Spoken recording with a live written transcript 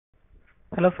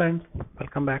Hello friends,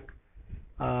 welcome back.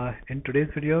 In today's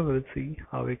video, we'll see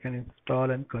how we can install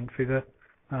and configure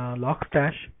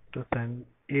Logstash to send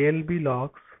ALB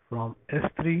logs from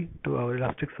S3 to our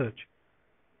Elasticsearch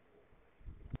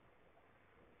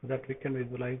so that we can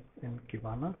visualize in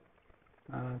Kibana.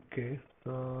 Okay,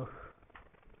 so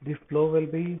the flow will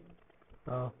be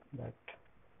that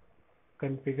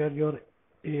configure your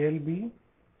ALB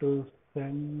to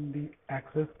send the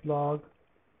access logs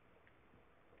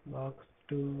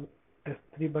to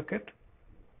S3 bucket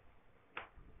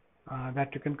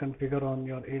that you can configure on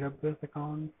your AWS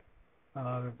account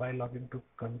by logging to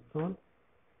console.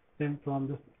 Then from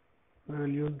this, we will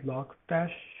use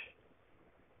Logstash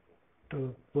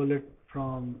to pull it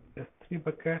from S3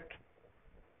 bucket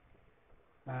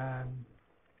and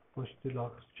push the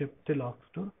logs, ship the logs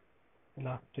to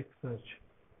Elasticsearch.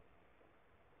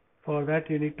 For that,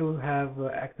 you need to have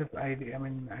access ID,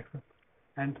 access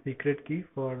and secret key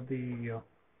for the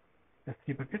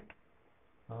S3 bucket.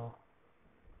 So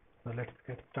let's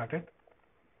get started.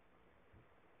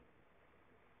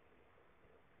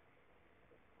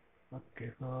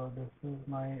 Okay, so this is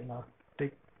my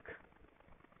Elastic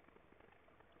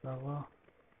server.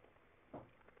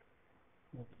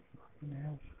 Let's log in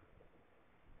here.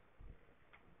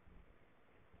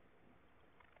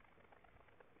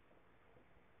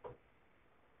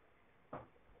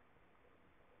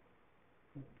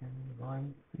 You can go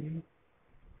and see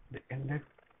the indexes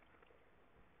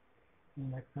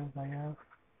I have.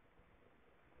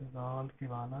 This is all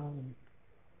Kibana.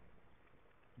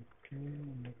 Okay,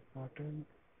 index pattern.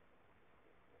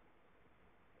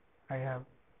 I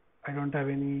don't have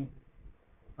any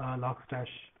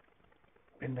Logstash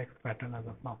index pattern as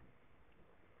of now.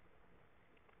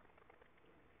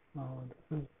 Now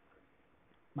this is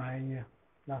my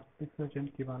Elasticsearch and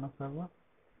Kibana server.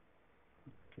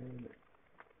 Okay,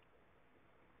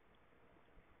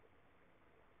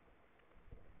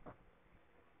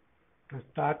 to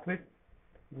start with,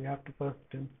 we have to first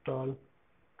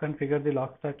configure the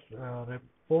Logstash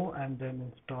repo and then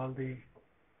install the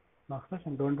Logstash.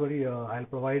 And don't worry, I'll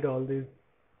provide all these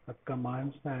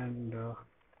commands and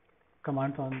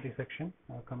commands on the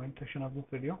comment section of this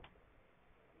video.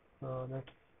 So let's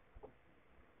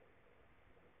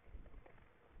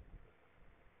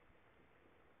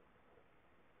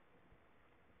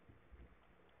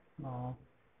now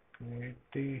create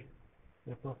the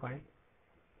repo file.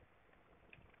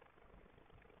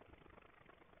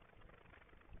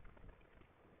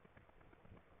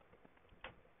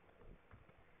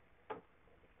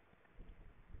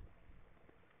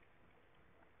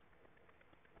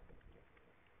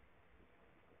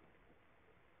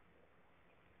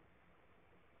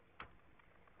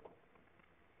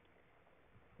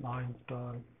 Now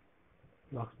install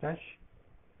Logstash.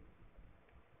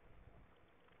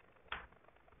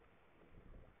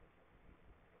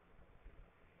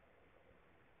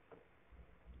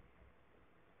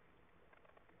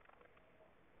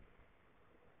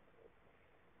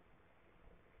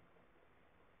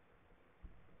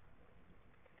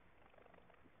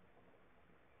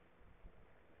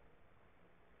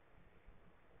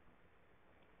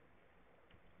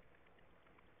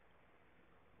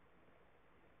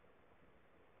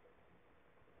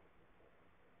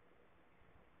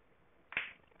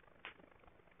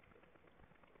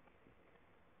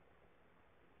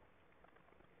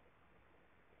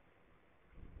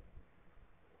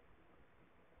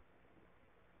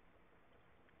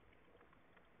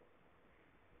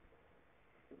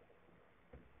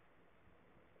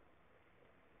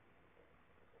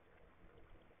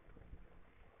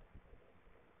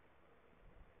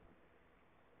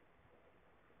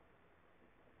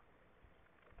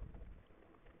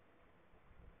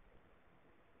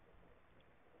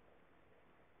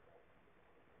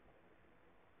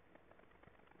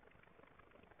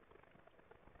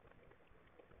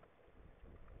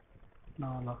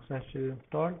 Now Logstash is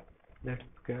installed. Let's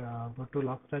go to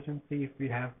Logstash and see if we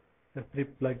have the S3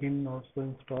 plugin also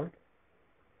installed.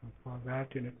 And for that,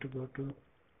 you need to go to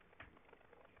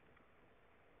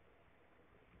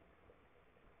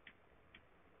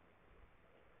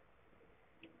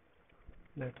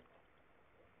let's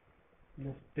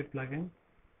list the plugin.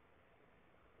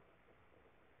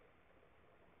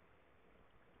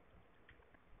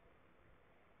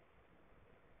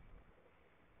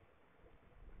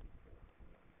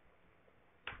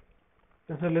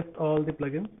 This will list all the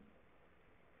plugins.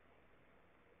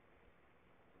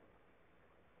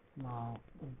 Now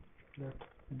let's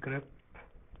grep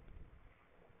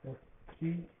S3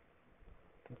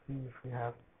 to see if we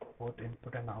have both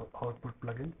input and output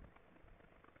plugins.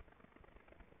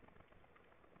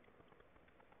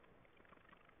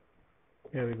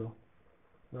 Here we go.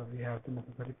 So we have the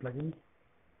necessary plugins.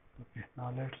 Okay,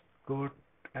 now let's go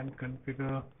and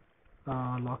configure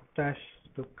Logstash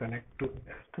to connect to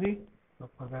S3. So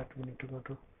for that we need to go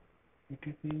to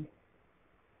etc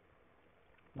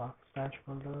Logstash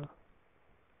folder,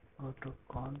 go to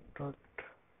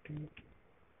const.t.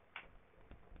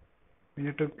 We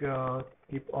need to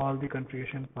keep all the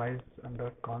configuration files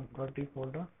under const.t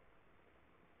folder.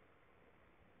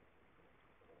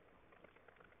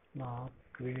 Now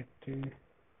create the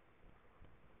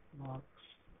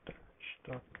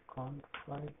logstash.conf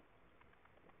file.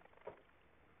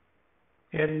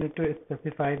 Here you need to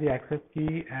specify the access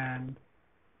key and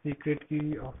secret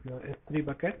key of your S3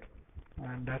 bucket,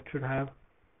 and that should have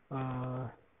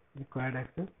required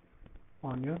access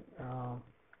on your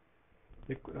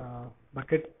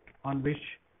bucket on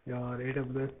which your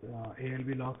AWS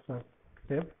ALB logs are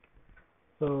saved.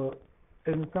 So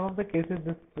in some of the cases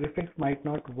this prefix might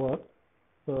not work,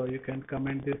 so you can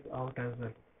comment this out as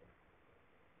well.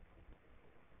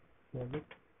 Save it.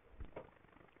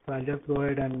 So I'll just go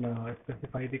ahead and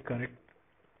specify the correct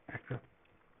access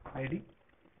ID.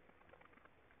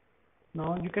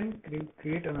 Now you can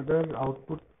create another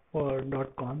output for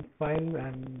 .conf file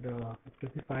and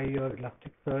specify your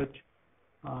Elasticsearch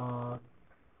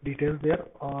details there,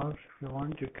 or if you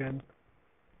want you can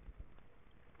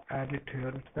add it here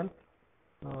itself.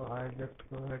 So I'll just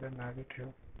go ahead and add it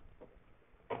here.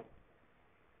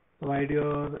 Provide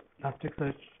your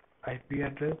Elasticsearch IP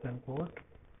address and port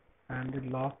and the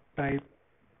log type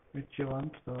which you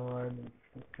want. So I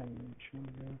can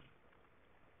mention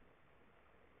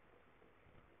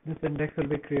this index will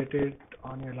be created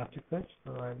on your Elasticsearch,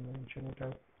 so I'll mention it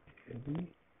as ELB,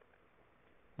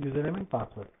 username and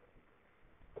password.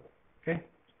 Okay,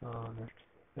 so let's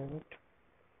save it.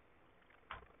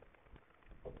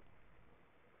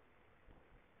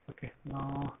 Okay,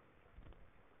 now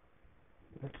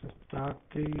let's start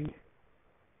the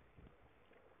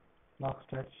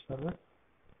Logstash service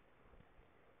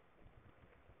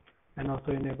and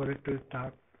also enable it to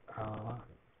start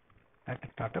at the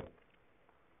startup.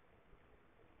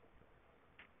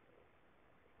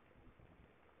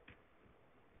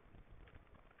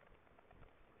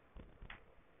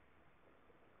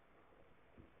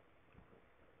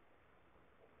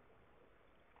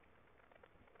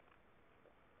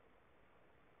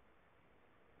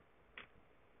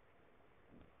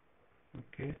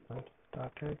 Okay, so it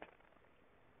started.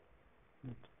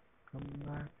 Let's come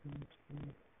back and see.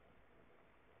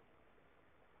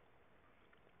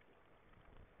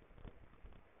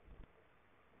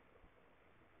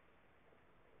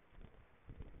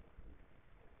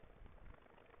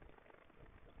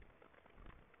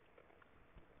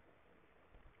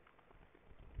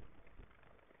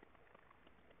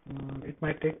 It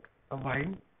might take a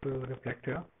while to reflect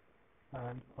here,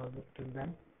 and for this till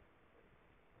then,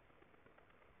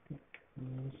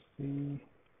 you see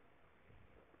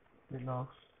the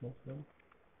logs as well.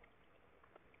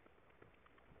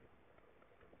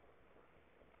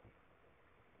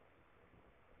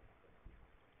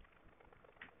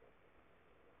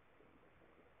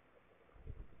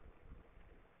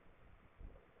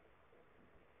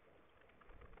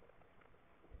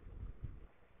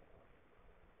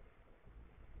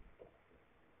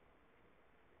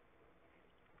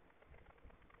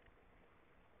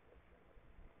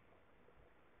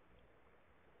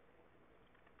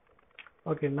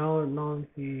 Okay, now we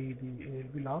see the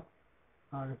ALB log.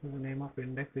 This is the name of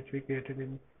index which we created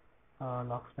in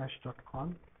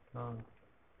logstash.conf.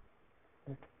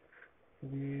 Let's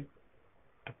create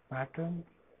a pattern.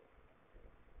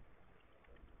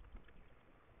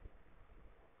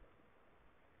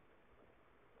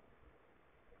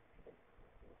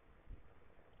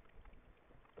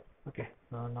 Okay,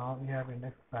 so now we have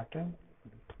index pattern.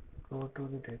 Go to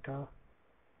the data,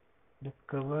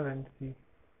 discover and see.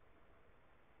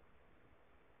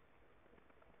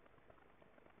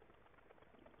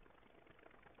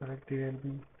 Select the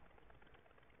ALB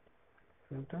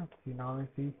filter. See, now we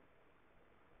see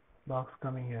logs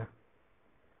coming here.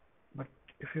 But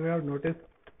if you have noticed,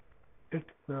 it's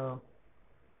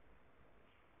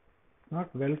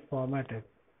not well formatted.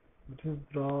 This is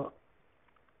raw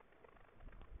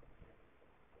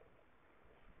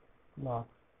logs.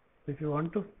 If you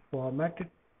want to format it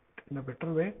in a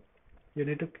better way, you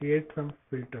need to create some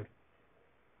filters.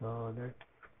 So let's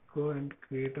go and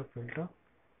create a filter.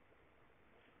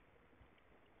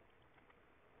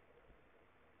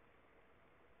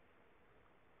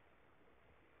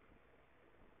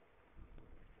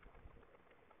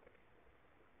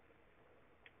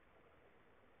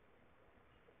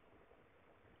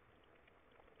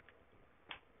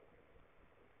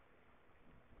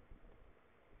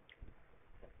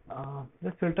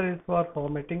 This filter is for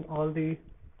formatting all the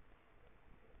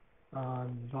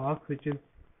logs which is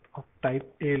of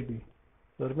type ALB.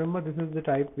 So remember, this is the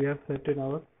type we have set in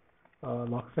our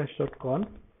logstash.conf.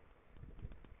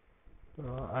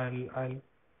 I'll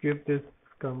give this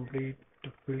complete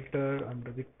filter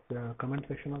under the comment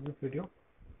section of this video.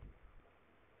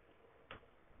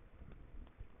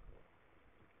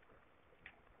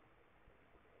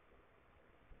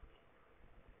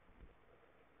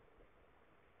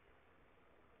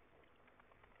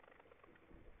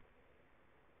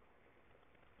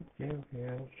 Okay,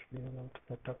 here we want to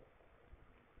set up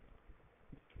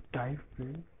type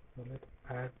field, so let's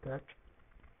add that.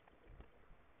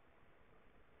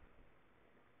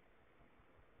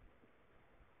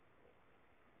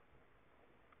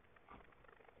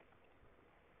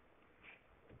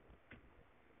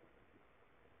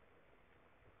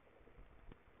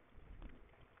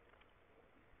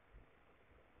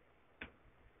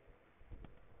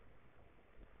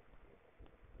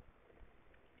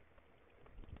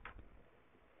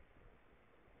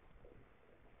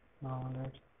 Now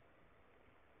let's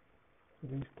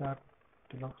restart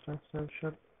the Logstash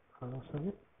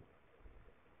service.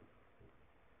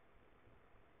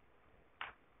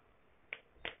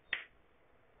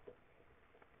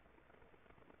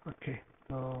 Okay,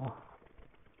 so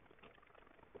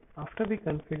after we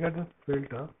configure this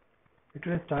filter, it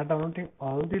will start downloading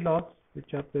all the logs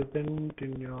which are present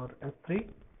in your S3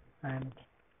 and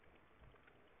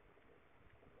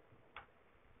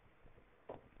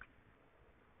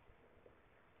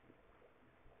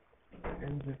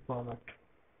in this format.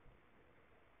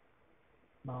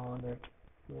 Now let's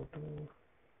go to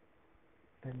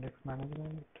the index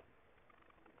management.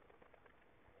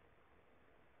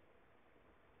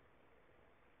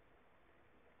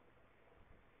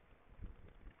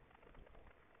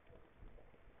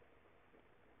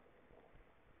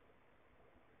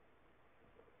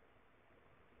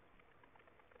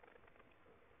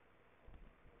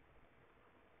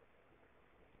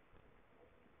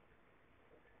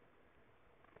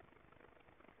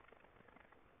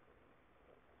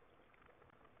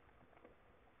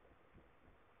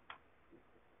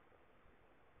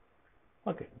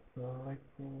 Okay, so I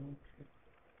think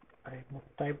I must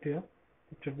type here.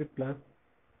 It should be plus.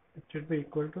 It should be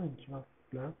equal to instead of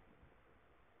plus.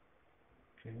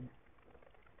 Okay.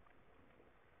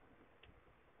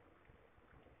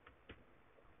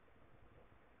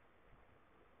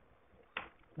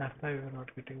 That's why we are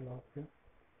not getting logs here.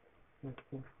 Let's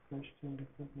go first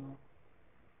indices now.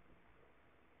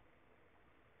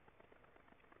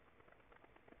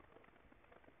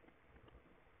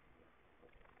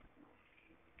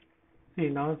 See,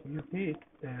 now you see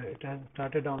it has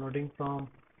started downloading from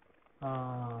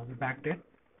the backdate.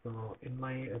 So in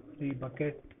my S3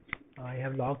 bucket, I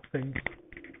have logs since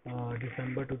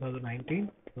December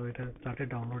 2019. So it has started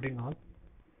downloading all.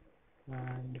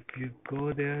 And if you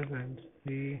go there and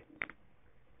see,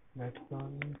 that's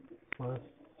on 1st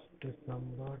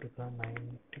December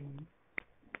 2019.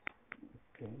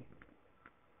 Okay.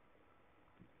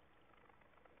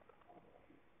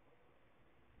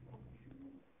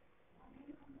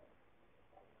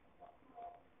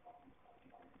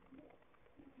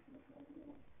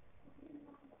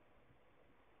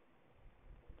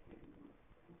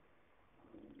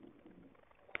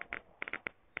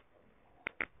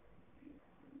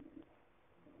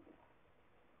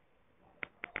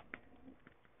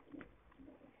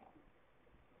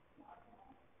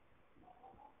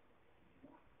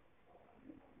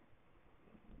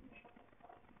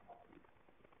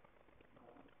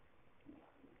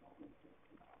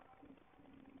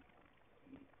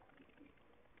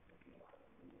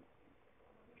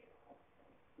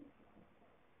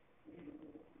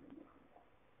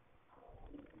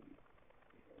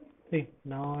 See,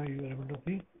 now you are able to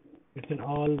see it's in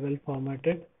all well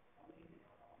formatted.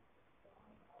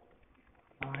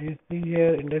 You see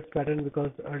here index pattern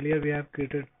because earlier we have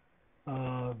created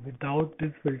without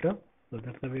this filter, so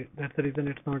that's the reason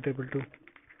it's not able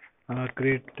to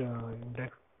create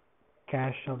index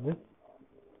cache of this.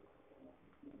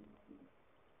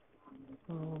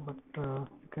 But you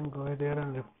can go there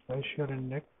and refresh your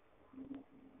index.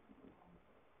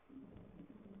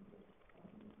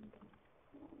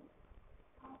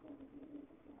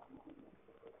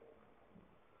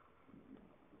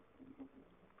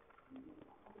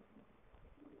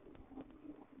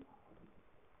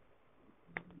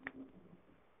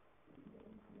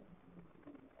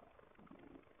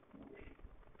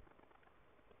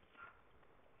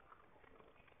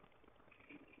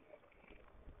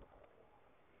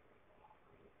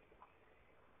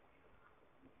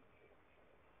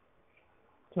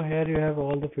 So here you have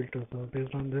all the filters. So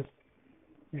based on this,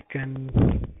 you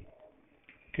can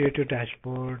create your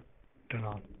dashboard and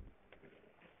all.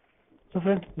 So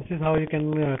friends, this is how you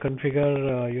can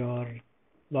configure your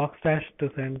Logstash to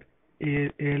send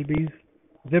ALBs,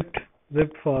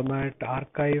 zipped format,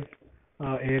 archive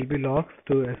ALB logs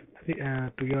to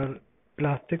S3 to your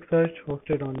Elasticsearch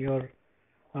hosted on your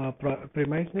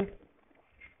premises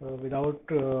without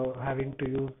having to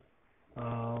use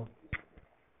uh,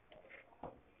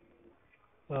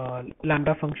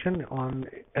 lambda function on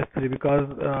S3,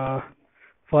 because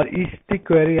for each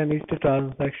query and each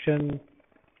transaction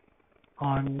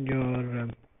on your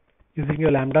using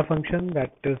your lambda function,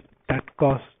 that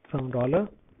costs some dollar,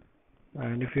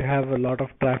 and if you have a lot of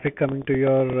traffic coming to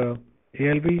your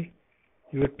ALB,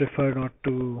 you would prefer not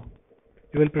to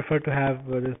you will prefer to have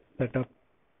this setup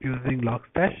using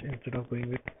Logstash instead of going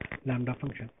with lambda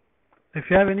function. If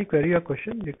you have any query or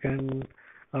question, you can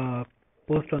uh,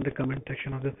 post on the comment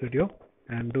section of this video,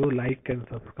 and do like and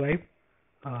subscribe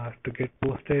to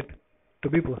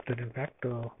be posted in fact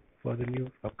for the new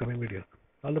upcoming videos.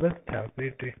 All the best. Have a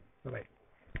great day. Bye bye.